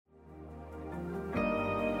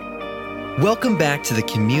Welcome back to the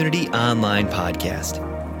Community Online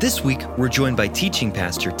Podcast. This week, we're joined by teaching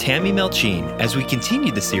pastor Tammy Melchine as we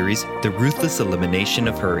continue the series, The Ruthless Elimination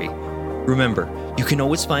of Hurry. Remember, you can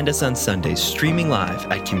always find us on Sundays streaming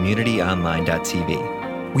live at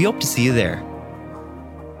communityonline.tv. We hope to see you there.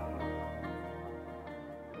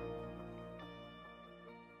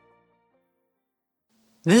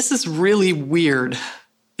 This is really weird.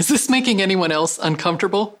 Is this making anyone else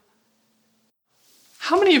uncomfortable?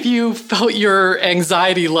 How many of you felt your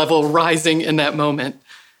anxiety level rising in that moment?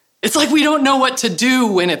 It's like we don't know what to do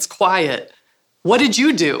when it's quiet. What did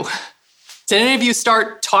you do? Did any of you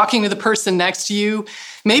start talking to the person next to you?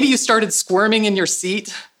 Maybe you started squirming in your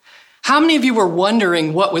seat. How many of you were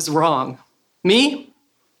wondering what was wrong? Me?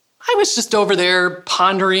 I was just over there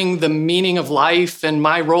pondering the meaning of life and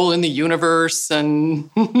my role in the universe, and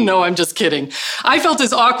no, I'm just kidding. I felt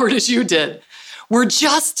as awkward as you did. We're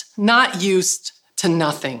just not used to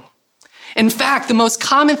nothing. In fact, the most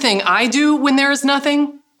common thing I do when there is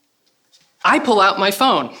nothing, I pull out my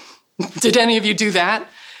phone. Did any of you do that?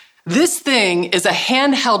 This thing is a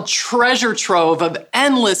handheld treasure trove of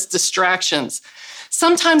endless distractions.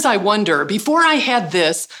 Sometimes I wonder, before I had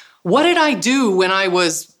this, what did I do when I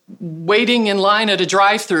was waiting in line at a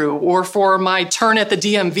drive-thru, or for my turn at the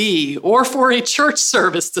DMV, or for a church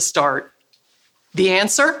service to start? The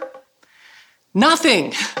answer?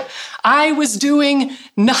 Nothing. I was doing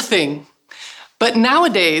nothing. But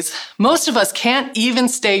nowadays, most of us can't even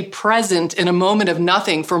stay present in a moment of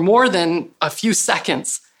nothing for more than a few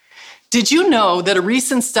seconds. Did you know that a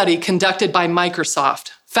recent study conducted by Microsoft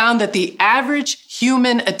found that the average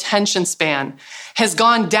human attention span has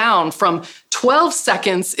gone down from 12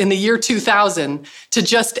 seconds in the year 2000 to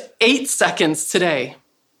just 8 seconds today?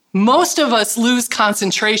 Most of us lose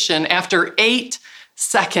concentration after 8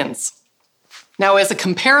 seconds. Now, as a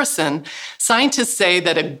comparison, scientists say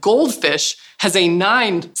that a goldfish has a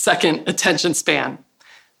 9-second attention span.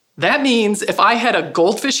 That means if I had a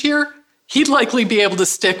goldfish here, he'd likely be able to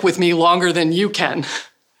stick with me longer than you can.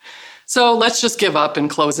 So let's just give up and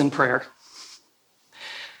close in prayer.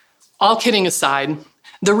 All kidding aside,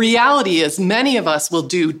 the reality is many of us will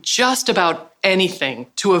do just about anything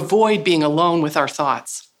to avoid being alone with our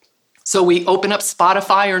thoughts. So we open up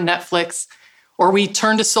Spotify or Netflix, or we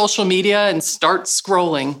turn to social media and start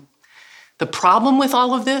scrolling. The problem with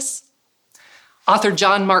all of this? Author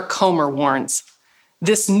John Mark Comer warns,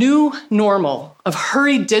 this new normal of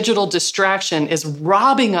hurried digital distraction is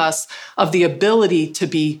robbing us of the ability to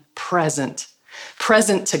be present.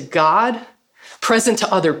 Present to God, present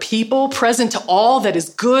to other people, present to all that is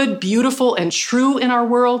good, beautiful, and true in our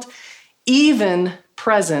world, even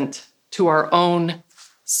present to our own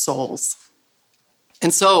souls.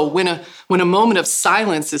 And so when a moment of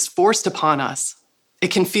silence is forced upon us, it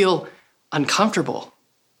can feel uncomfortable,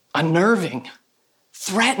 unnerving,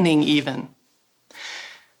 threatening even.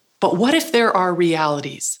 But what if there are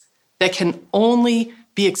realities that can only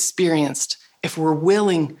be experienced if we're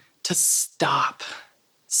willing to stop,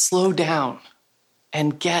 slow down,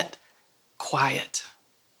 and get quiet?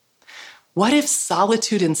 What if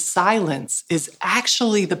solitude and silence is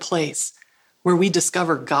actually the place where we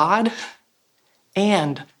discover God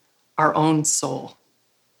and our own soul?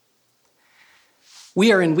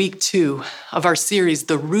 We are in week 2 of our series,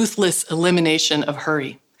 The Ruthless Elimination of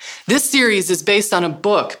Hurry. This series is based on a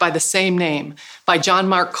book by the same name by John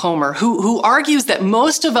Mark Comer, who argues that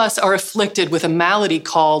most of us are afflicted with a malady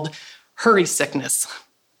called hurry sickness.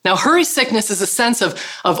 Now, hurry sickness is a sense of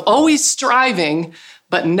always striving,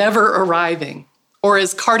 but never arriving. Or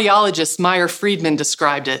as cardiologist Meyer Friedman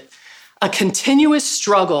described it, a continuous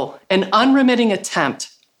struggle, an unremitting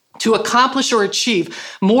attempt to accomplish or achieve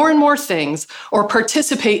more and more things or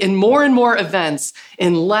participate in more and more events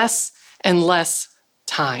in less and less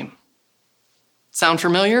time. Sound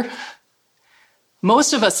familiar?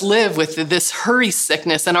 Most of us live with this hurry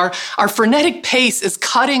sickness, and our frenetic pace is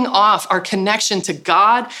cutting off our connection to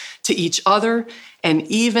God, to each other, and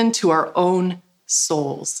even to our own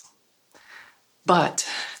souls. But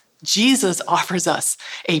Jesus offers us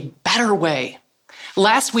a better way.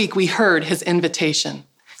 Last week, we heard his invitation.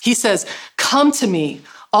 He says, "Come to me,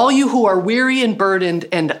 all you who are weary and burdened,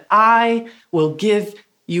 and I will give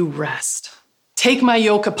you rest. Take my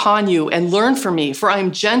yoke upon you and learn from me, for I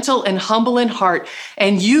am gentle and humble in heart,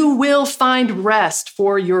 and you will find rest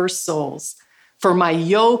for your souls. For my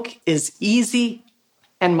yoke is easy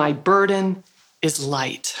and my burden is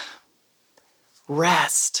light."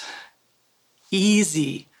 Rest,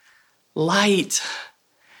 easy, light.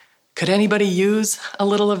 Could anybody use a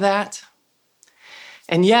little of that?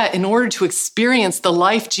 And yet, in order to experience the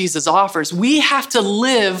life Jesus offers, we have to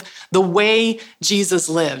live the way Jesus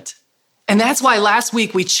lived. And that's why last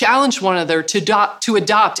week we challenged one another to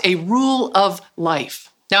adopt a rule of life.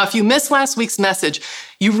 Now, if you missed last week's message,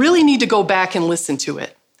 you really need to go back and listen to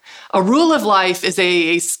it. A rule of life is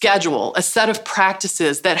a schedule, a set of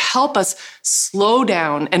practices that help us slow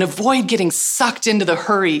down and avoid getting sucked into the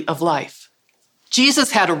hurry of life.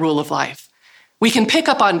 Jesus had a rule of life. We can pick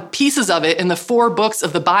up on pieces of it in the 4 books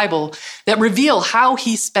of the Bible that reveal how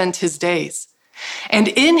he spent his days. And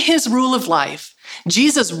in his rule of life,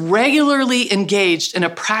 Jesus regularly engaged in a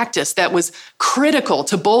practice that was critical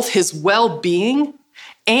to both his well-being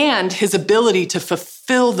and his ability to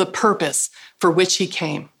fulfill the purpose for which he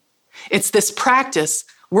came. It's this practice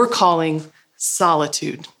we're calling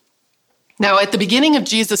solitude. Now, at the beginning of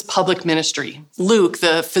Jesus' public ministry, Luke,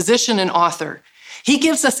 the physician and author, he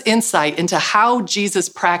gives us insight into how Jesus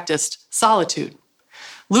practiced solitude.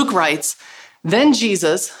 Luke writes, "Then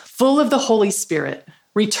Jesus, full of the Holy Spirit,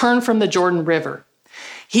 returned from the Jordan River.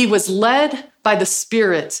 He was led by the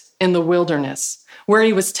Spirit in the wilderness, where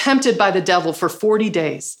he was tempted by the devil for 40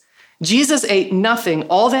 days. Jesus ate nothing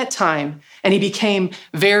all that time, and he became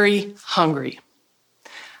very hungry."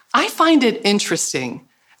 I find it interesting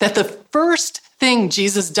that the first thing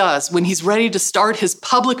Jesus does when he's ready to start his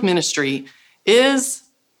public ministry is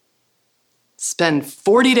spend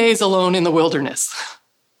 40 days alone in the wilderness.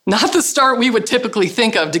 Not the start we would typically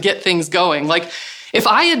think of to get things going. Like, if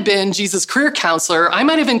I had been Jesus' career counselor, I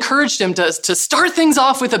might have encouraged him to start things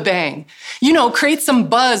off with a bang. Create some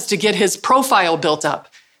buzz to get his profile built up.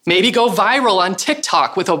 Maybe go viral on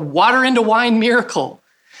TikTok with a water into wine miracle.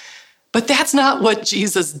 But that's not what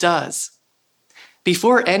Jesus does.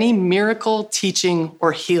 Before any miracle, teaching,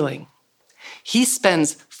 or healing, he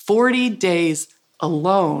spends 40 days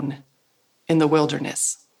alone in the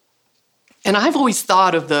wilderness. And I've always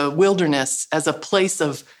thought of the wilderness as a place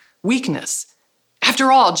of weakness.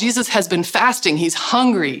 After all, Jesus has been fasting. He's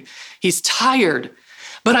hungry. He's tired.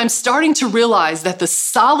 But I'm starting to realize that the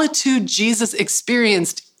solitude Jesus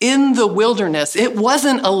experienced in the wilderness, it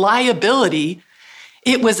wasn't a liability.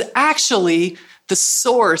 It was actually the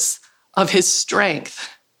source of his strength.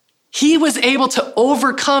 He was able to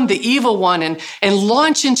overcome the evil one and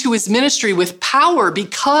launch into his ministry with power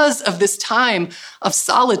because of this time of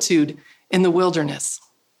solitude in the wilderness.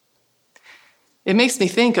 It makes me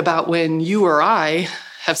think about when you or I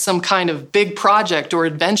have some kind of big project or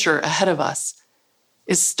adventure ahead of us.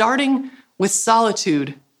 Is starting with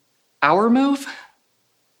solitude our move?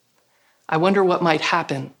 I wonder what might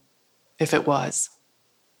happen if it was.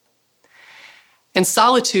 And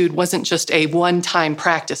solitude wasn't just a one-time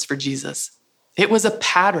practice for Jesus. It was a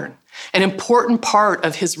pattern, an important part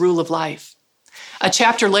of his rule of life. A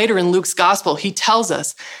chapter later in Luke's gospel, he tells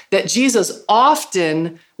us that Jesus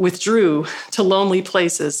often withdrew to lonely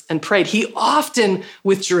places and prayed. He often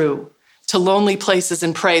withdrew to lonely places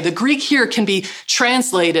and prayed. The Greek here can be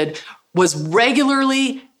translated was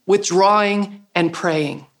regularly withdrawing and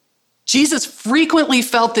praying. Jesus frequently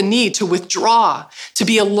felt the need to withdraw, to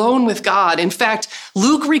be alone with God. In fact,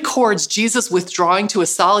 Luke records Jesus withdrawing to a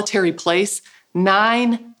solitary place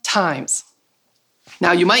 9 times.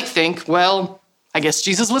 Now, you might think, well, I guess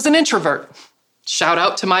Jesus was an introvert. Shout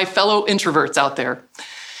out to my fellow introverts out there.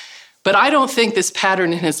 But I don't think this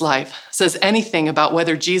pattern in his life says anything about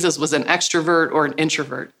whether Jesus was an extrovert or an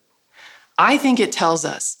introvert. I think it tells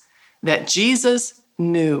us that Jesus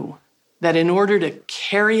knew that in order to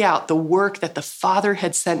carry out the work that the Father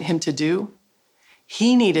had sent him to do,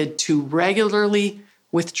 he needed to regularly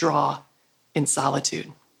withdraw in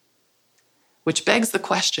solitude. Which begs the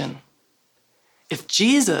question, if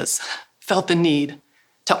Jesus felt the need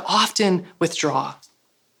to often withdraw,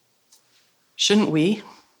 shouldn't we?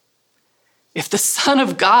 If the Son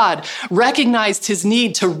of God recognized his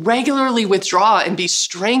need to regularly withdraw and be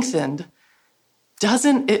strengthened,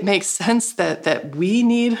 doesn't it make sense that we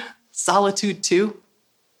need solitude too?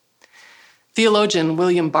 Theologian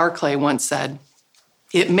William Barclay once said,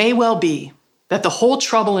 "It may well be that the whole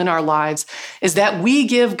trouble in our lives is that we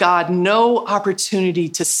give God no opportunity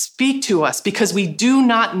to speak to us because we do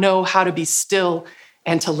not know how to be still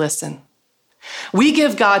and to listen. We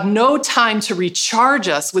give God no time to recharge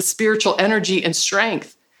us with spiritual energy and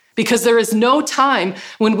strength because there is no time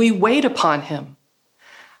when we wait upon him.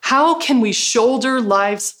 How can we shoulder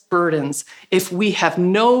life's burdens if we have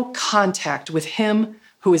no contact with him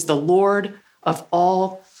who is the Lord of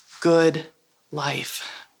all good life?"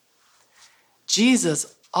 Jesus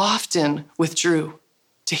often withdrew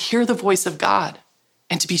to hear the voice of God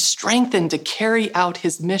and to be strengthened to carry out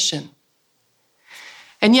his mission.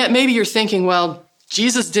 And yet maybe you're thinking, well,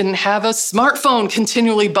 Jesus didn't have a smartphone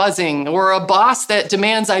continually buzzing or a boss that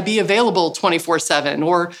demands I be available 24/7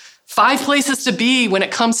 or 5 places to be when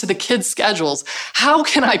it comes to the kids' schedules. How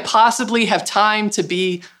can I possibly have time to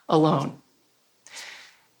be alone?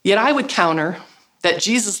 Yet I would counter that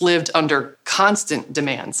Jesus lived under constant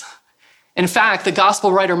demands. In fact, the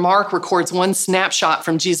gospel writer Mark records one snapshot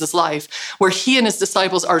from Jesus' life where he and his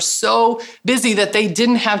disciples are so busy that they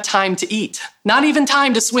didn't have time to eat, not even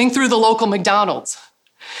time to swing through the local McDonald's.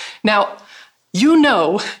 Now, you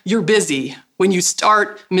know you're busy when you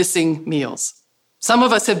start missing meals. Some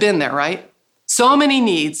of us have been there, right? So many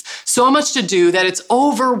needs, so much to do that it's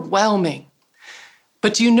overwhelming.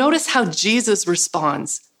 But do you notice how Jesus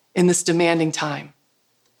responds in this demanding time?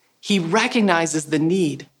 He recognizes the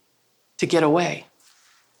need to get away.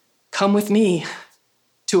 Come with me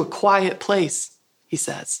to a quiet place, he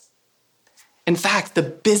says. In fact, the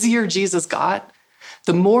busier Jesus got,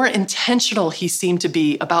 the more intentional he seemed to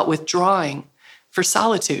be about withdrawing for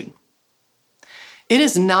solitude. It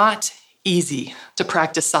is not easy to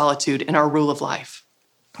practice solitude in our rule of life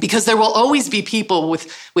because there will always be people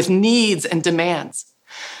with needs and demands.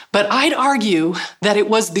 But I'd argue that it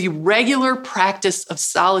was the regular practice of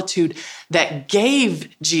solitude that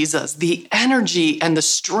gave Jesus the energy and the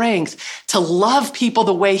strength to love people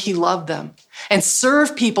the way he loved them and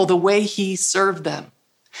serve people the way he served them.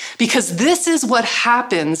 Because this is what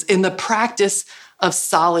happens in the practice of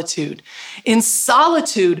solitude. In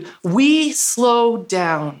solitude, we slow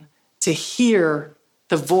down to hear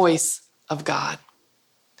the voice of God.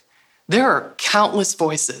 There are countless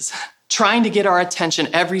voices trying to get our attention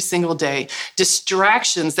every single day,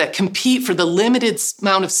 distractions that compete for the limited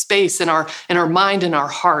amount of space in our mind and our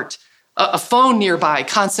heart, a phone nearby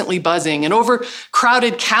constantly buzzing, an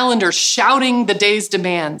overcrowded calendar shouting the day's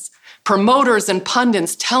demands, promoters and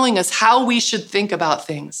pundits telling us how we should think about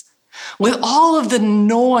things. With all of the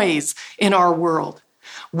noise in our world,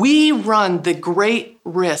 we run the great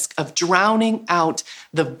risk of drowning out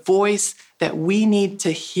the voice that we need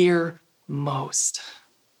to hear most.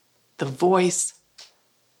 The voice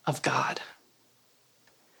of God.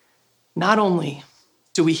 Not only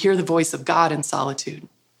do we hear the voice of God in solitude,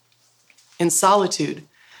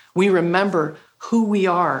 we remember who we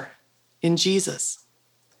are in Jesus.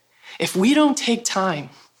 If we don't take time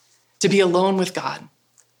to be alone with God,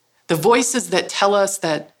 the voices that tell us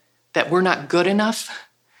that we're not good enough,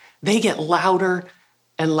 they get louder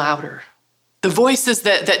and louder. The voices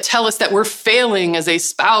that tell us that we're failing as a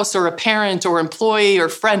spouse or a parent or employee or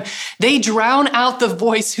friend, they drown out the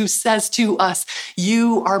voice who says to us,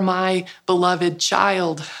 "You are my beloved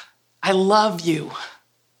child. I love you."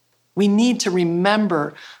 We need to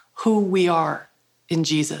remember who we are in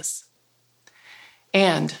Jesus.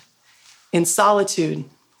 And in solitude,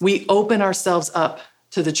 we open ourselves up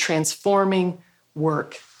to the transforming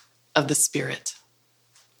work of the Spirit.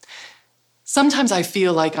 Sometimes I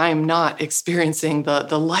feel like I am not experiencing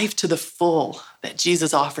the life to the full that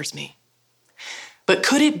Jesus offers me. But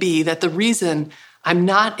could it be that the reason I'm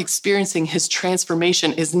not experiencing his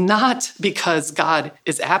transformation is not because God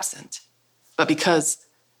is absent, but because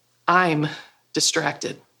I'm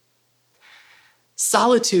distracted?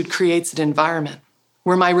 Solitude creates an environment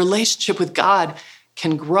where my relationship with God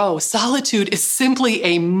can grow. Solitude is simply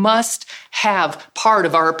a must-have part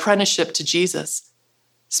of our apprenticeship to Jesus.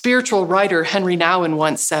 Spiritual writer Henry Nouwen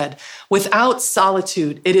once said, "Without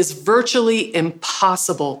solitude, it is virtually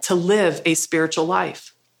impossible to live a spiritual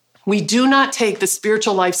life. We do not take the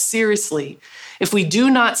spiritual life seriously if we do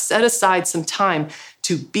not set aside some time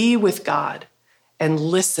to be with God and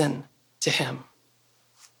listen to him."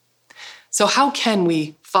 So how can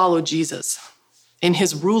we follow Jesus in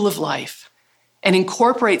his rule of life and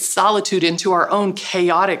incorporate solitude into our own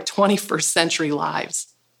chaotic 21st century lives?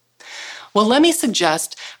 Well, let me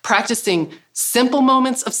suggest practicing simple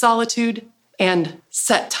moments of solitude and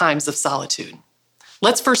set times of solitude.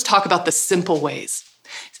 Let's first talk about the simple ways.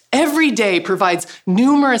 Every day provides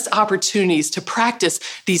numerous opportunities to practice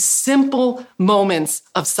these simple moments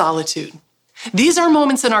of solitude. These are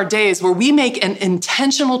moments in our days where we make an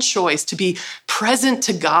intentional choice to be present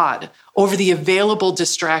to God over the available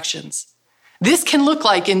distractions. This can look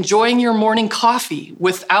like enjoying your morning coffee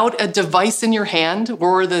without a device in your hand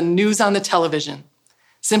or the news on the television.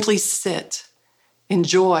 Simply sit,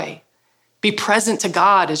 enjoy, be present to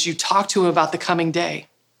God as you talk to him about the coming day.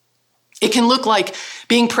 It can look like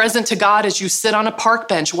being present to God as you sit on a park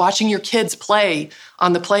bench watching your kids play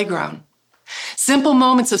on the playground. Simple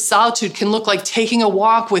moments of solitude can look like taking a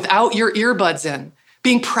walk without your earbuds in,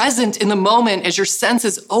 being present in the moment as your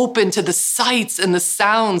senses open to the sights and the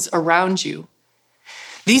sounds around you.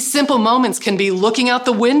 These simple moments can be looking out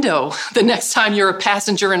the window the next time you're a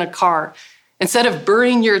passenger in a car, instead of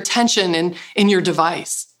burying your attention in your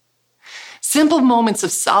device. Simple moments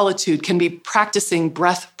of solitude can be practicing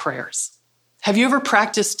breath prayers. Have you ever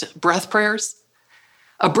practiced breath prayers?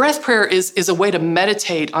 A breath prayer is a way to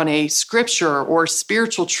meditate on a scripture or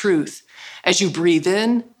spiritual truth as you breathe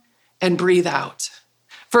in and breathe out.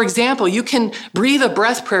 For example, you can breathe a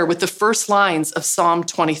breath prayer with the first lines of Psalm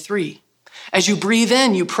 23. As you breathe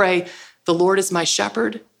in, you pray, "The Lord is my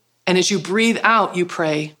shepherd." And as you breathe out, you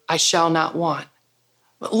pray, "I shall not want."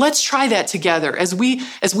 Let's try that together. As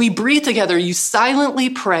we breathe together, you silently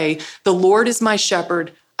pray, "The Lord is my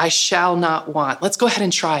shepherd, I shall not want." Let's go ahead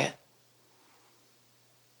and try it.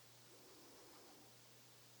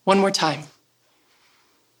 One more time.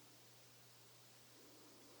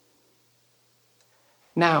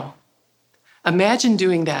 Now, imagine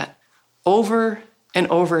doing that over and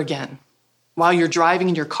over again while you're driving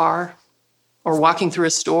in your car or walking through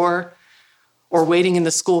a store or waiting in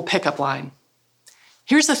the school pickup line.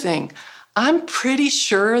 Here's the thing. I'm pretty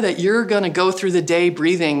sure that you're going to go through the day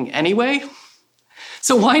breathing anyway.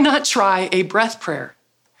 So why not try a breath prayer?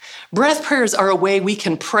 Breath prayers are a way we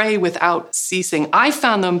can pray without ceasing. I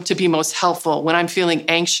found them to be most helpful when I'm feeling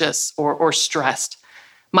anxious or stressed.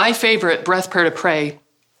 My favorite breath prayer to pray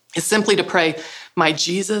is simply to pray, "My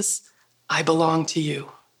Jesus, I belong to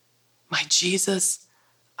you. My Jesus,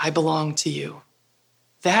 I belong to you."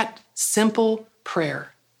 That simple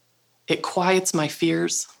prayer, it quiets my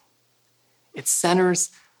fears. It centers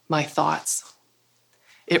my thoughts.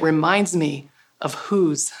 It reminds me of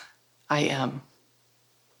whose I am.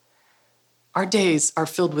 Our days are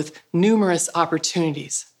filled with numerous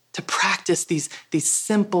opportunities to practice these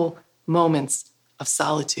simple moments of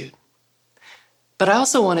solitude. But I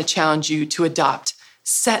also want to challenge you to adopt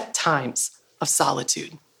set times of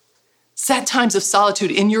solitude. Set times of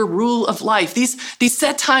solitude in your rule of life. These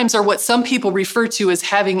set times are what some people refer to as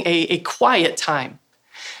having a quiet time.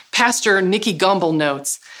 Pastor Nicky Gumbel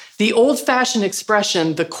notes, the old-fashioned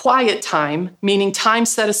expression, the quiet time, meaning time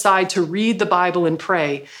set aside to read the Bible and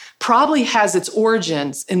pray, probably has its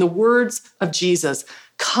origins in the words of Jesus,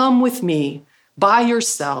 "Come with me by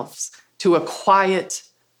yourselves to a quiet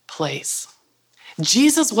place."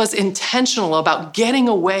 Jesus was intentional about getting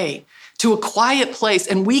away to a quiet place,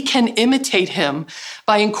 and we can imitate him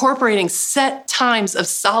by incorporating set times of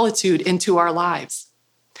solitude into our lives.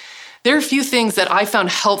 There are a few things that I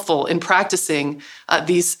found helpful in practicing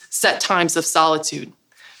these set times of solitude.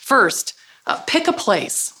 First, pick a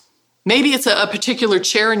place. Maybe it's a particular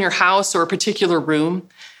chair in your house or a particular room.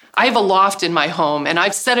 I have a loft in my home, and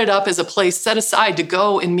I've set it up as a place set aside to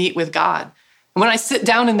go and meet with God. And when I sit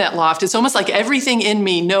down in that loft, it's almost like everything in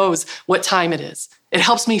me knows what time it is. It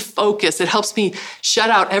helps me focus. It helps me shut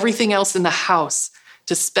out everything else in the house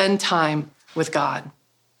to spend time with God.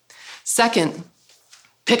 Second,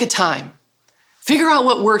 pick a time. Figure out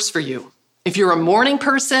what works for you. If you're a morning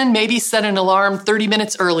person, maybe set an alarm 30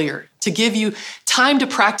 minutes earlier to give you time to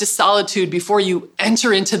practice solitude before you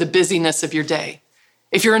enter into the busyness of your day.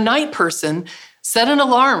 If you're a night person, set an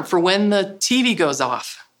alarm for when the TV goes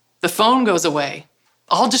off, the phone goes away.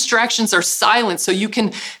 All distractions are silent so you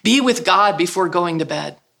can be with God before going to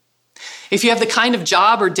bed. If you have the kind of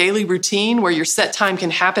job or daily routine where your set time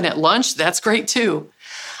can happen at lunch, that's great too.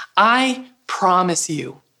 I promise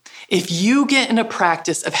you, if you get in a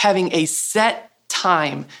practice of having a set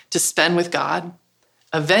time to spend with God,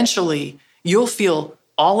 eventually you'll feel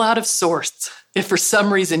all out of sorts if for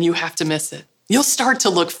some reason you have to miss it. You'll start to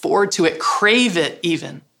look forward to it, crave it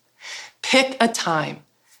even. Pick a time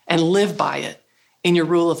and live by it in your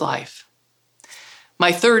rule of life.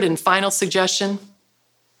 My third and final suggestion,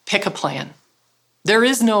 pick a plan. There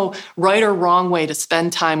is no right or wrong way to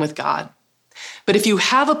spend time with God. But if you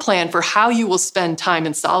have a plan for how you will spend time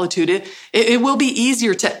in solitude, it will be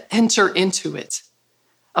easier to enter into it.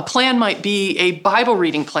 A plan might be a Bible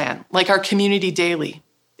reading plan, like our Community Daily.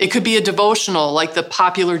 It could be a devotional, like the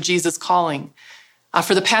popular Jesus Calling.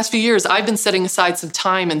 For the past few years, I've been setting aside some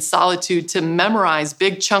time in solitude to memorize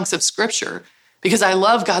big chunks of scripture because I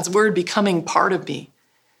love God's word becoming part of me.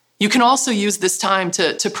 You can also use this time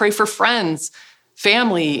to pray for friends,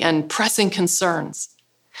 family, and pressing concerns.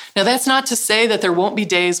 Now, that's not to say that there won't be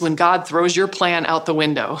days when God throws your plan out the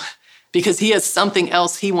window because he has something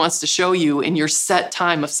else he wants to show you in your set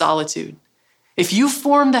time of solitude. If you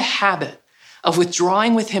form the habit of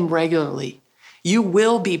withdrawing with him regularly, you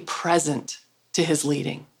will be present to his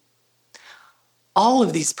leading. All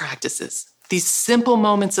of these practices, these simple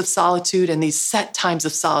moments of solitude and these set times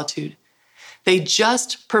of solitude, they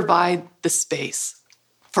just provide the space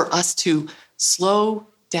for us to slow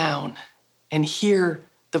down and hear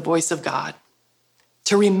the voice of God,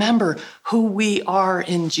 to remember who we are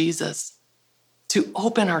in Jesus, to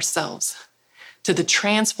open ourselves to the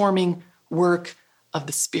transforming work of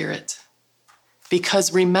the Spirit.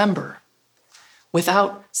 Because remember,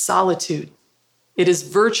 without solitude, it is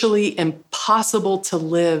virtually impossible to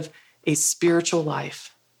live a spiritual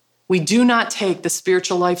life. We do not take the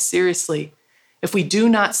spiritual life seriously if we do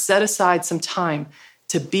not set aside some time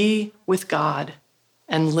to be with God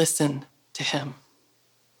and listen to Him.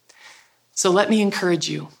 So let me encourage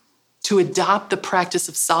you to adopt the practice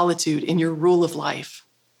of solitude in your rule of life.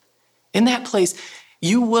 In that place,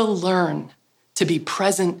 you will learn to be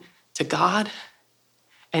present to God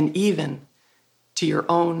and even to your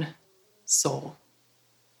own soul.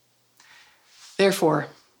 Therefore,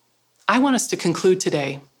 I want us to conclude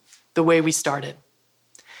today the way we started.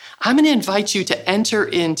 I'm going to invite you to enter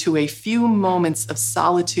into a few moments of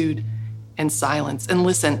solitude and silence. And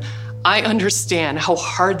listen, I understand how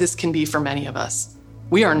hard this can be for many of us.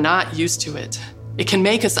 We are not used to it. It can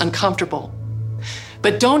make us uncomfortable.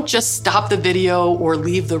 But don't just stop the video or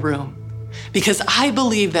leave the room, because I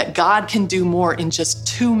believe that God can do more in just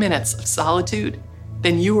 2 minutes of solitude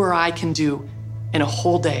than you or I can do in a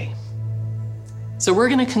whole day. So we're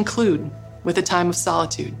going to conclude with a time of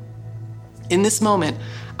solitude. In this moment,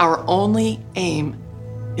 our only aim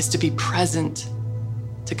is to be present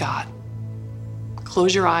to God.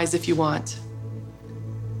 Close your eyes if you want.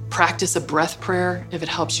 Practice a breath prayer if it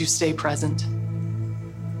helps you stay present.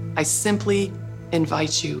 I simply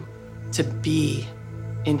invite you to be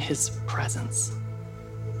in His presence.